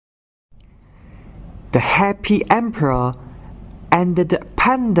The Happy Emperor and the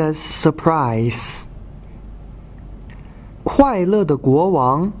Panda's Surprise. 快乐的国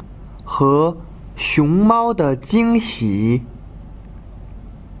王和熊猫的惊喜。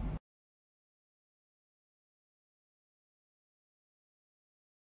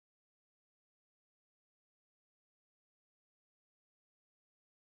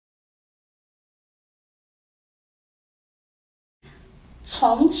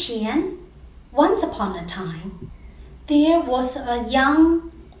从前 Once upon a time, there was a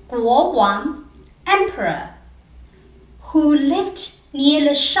young 国王 emperor who lived near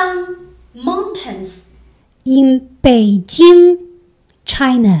the Shan Mountains in Beijing,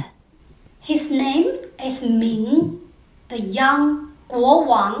 China. His name is Ming. The young 国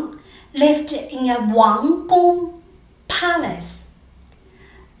王 lived in a 王宫 palace.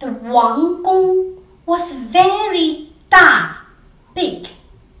 The 王宫 was very 大 big.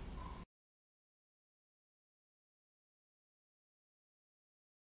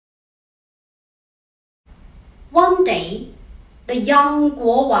 One day, the young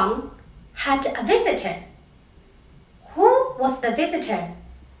国王 had a visitor. Who was the visitor?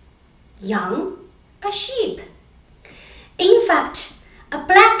 Young, a sheep. In fact, a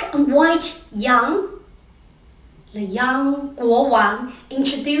black and white young. The young 国王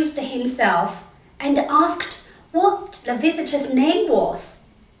introduced himself and asked what the visitor's name was.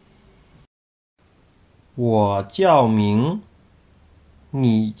 我叫明，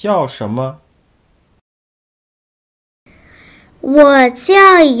你叫什么？我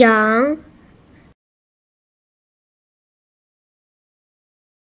叫杨。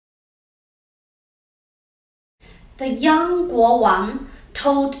The young 国王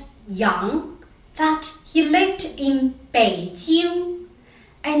told Yang that he lived in Beijing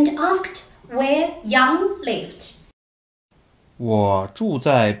and asked where Yang lived. 我住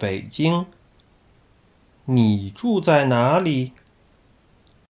在北京，你住在哪里？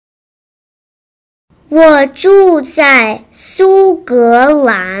我住在苏格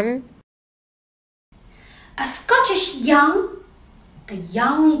兰。A Scottish Yang? The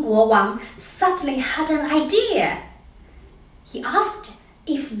young 国王 suddenly had an idea. He asked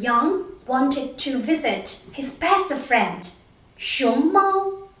if Yang wanted to visit his best friend, 熊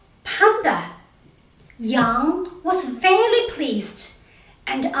猫 panda. Yang was very pleased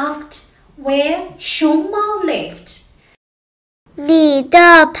and asked where 熊猫 lived. 你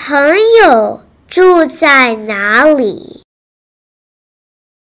的朋友住在哪里？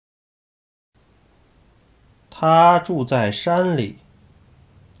他住在山里。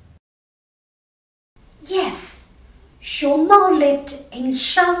Yes, 熊猫 lived in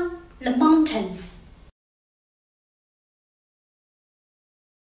Shan, the mountains.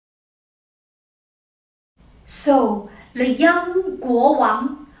 So the young 国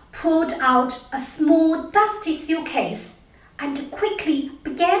王 pulled out a small dusty suitcase and quickly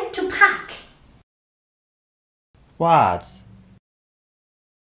began to pack. 袜子、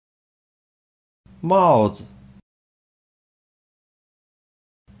帽子、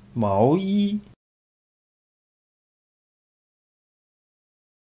毛衣。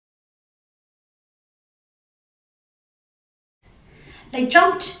They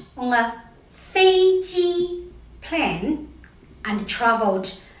jumped on a 飞机 plane and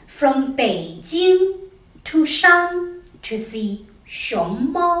traveled from Beijing to Shan to see 熊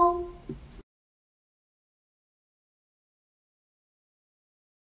猫。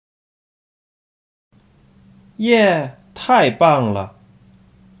耶，太棒了！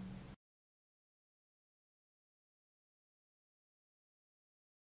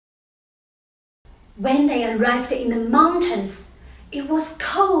 When they arrived in the mountains, it was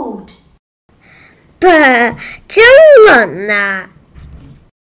cold. 真冷啊！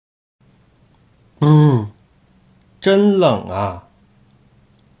真冷啊！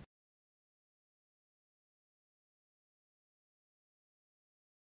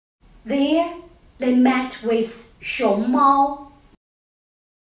 There, they met with 熊猫。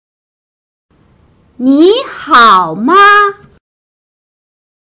你好吗？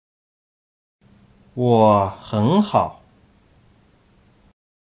我很好。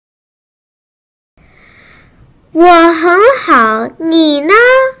我很好，你呢？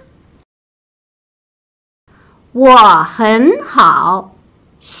我很好，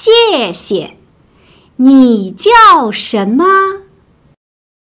谢谢。你叫什么？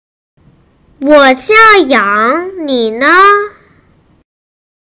我叫杨，你呢？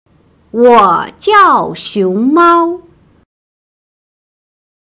我叫熊猫。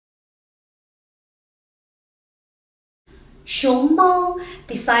熊猫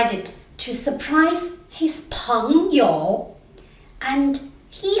decided to surprise his 朋友 and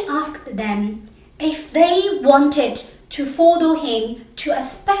he asked them if they wanted to follow him to a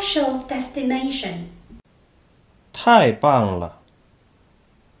special destination. 太棒了！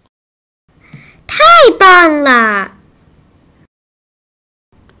太棒了！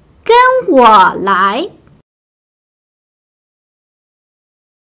跟我来。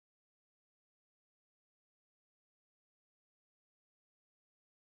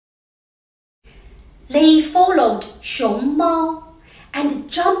They followed 熊猫 and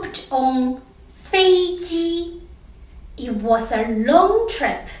jumped on 飞机. It was a long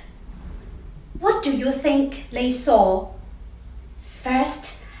trip. What do you think they saw?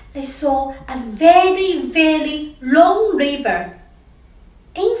 First, they saw a very, very long river.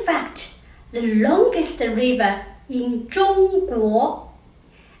 In fact, the longest river in 中国.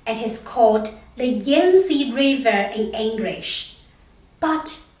 It is called the Yangtze River in English.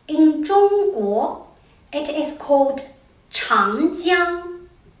 But in 中国, it is called 长江.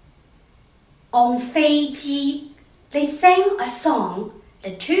 On 飞机, they sang a song,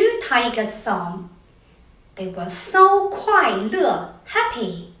 the Two Tigers song. They were so 快乐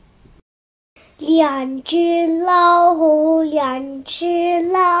happy. 两只老虎，两只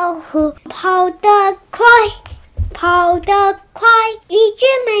老虎，跑得快，跑得快。一只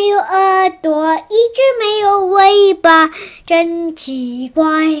没有耳朵，一只没有尾巴，真奇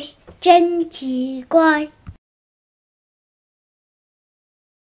怪，真奇怪。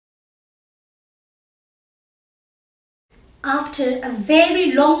After a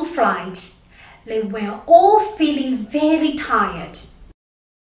very long flight, they were all feeling very tired.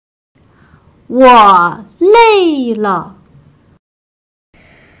 我累了。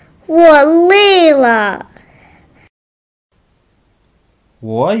我累了。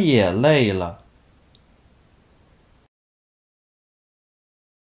我也累了。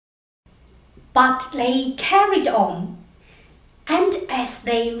But they carried on, and as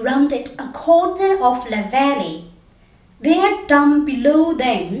they rounded a corner of the valley, there down below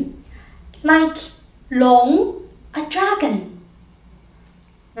them, like Long, a dragon,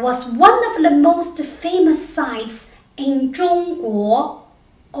 was one of the most famous sights in 中国,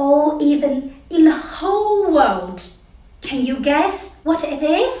 or even in the whole world. Can you guess what it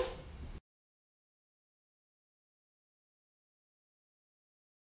is?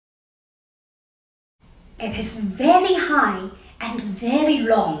 It is very high and very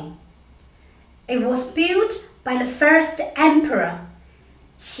long. It was built by the first emperor,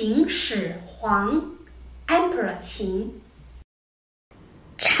 Qin Shi Huang, Emperor Qin.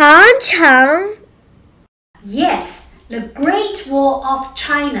 长城。 Yes, the Great Wall of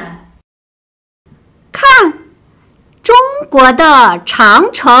China. 看，中国的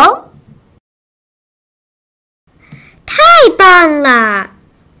长城。太棒了！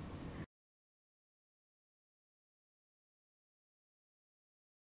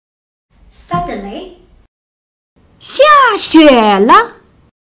 Suddenly, 下雪了。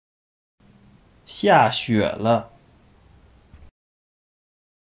下雪了。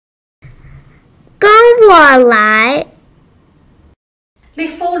跟我来。 they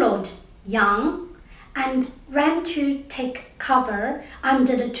followed Yang and ran to take cover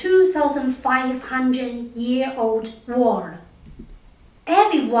under the 2,500-year-old wall.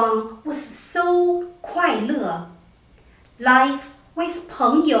 Everyone was so 快乐. Life with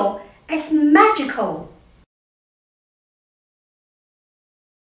朋友 is magical.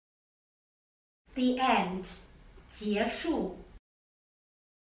 The end. 结束